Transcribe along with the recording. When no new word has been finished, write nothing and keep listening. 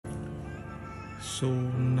So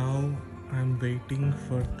now I'm waiting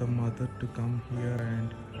for the mother to come here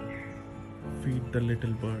and feed the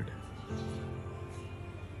little bird.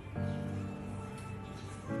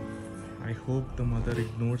 I hope the mother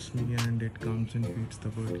ignores me and it comes and feeds the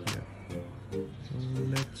bird here. So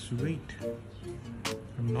let's wait.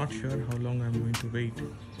 I'm not sure how long I'm going to wait.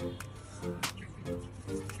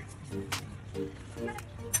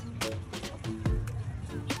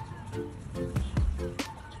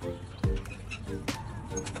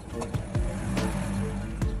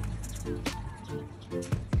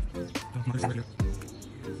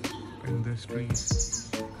 In this tree.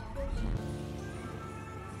 So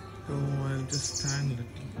I'll just stand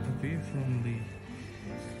away from the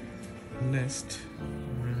nest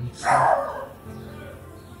and see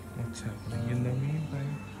what's happening. In the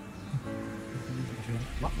meantime,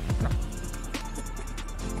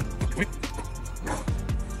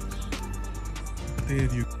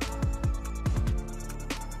 there you go.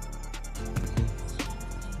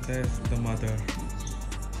 There's the mother.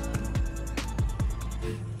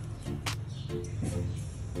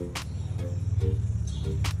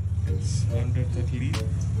 It's under the leaf.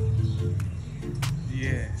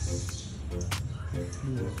 Yes. It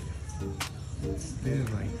flew up. It's there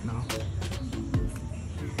right now.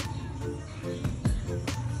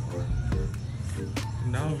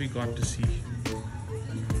 Now we got to see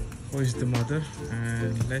who is the mother,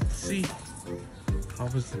 and let's see how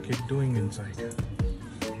is the kid doing inside.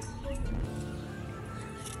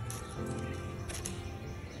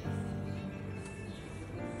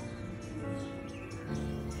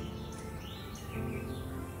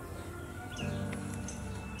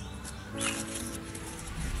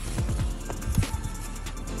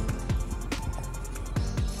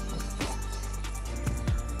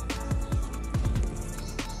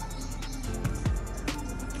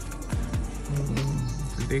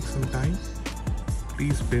 It'll take some time.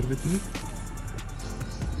 Please bear with me.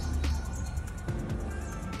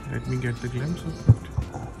 Let me get the glimpse of it.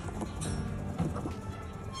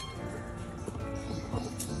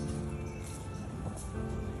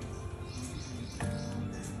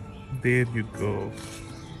 There you go.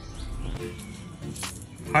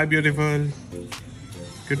 Hi, beautiful.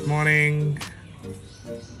 Good morning.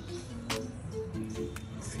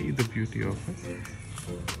 See the beauty of it.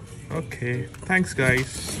 Okay, thanks guys.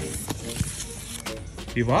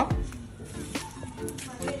 Eva?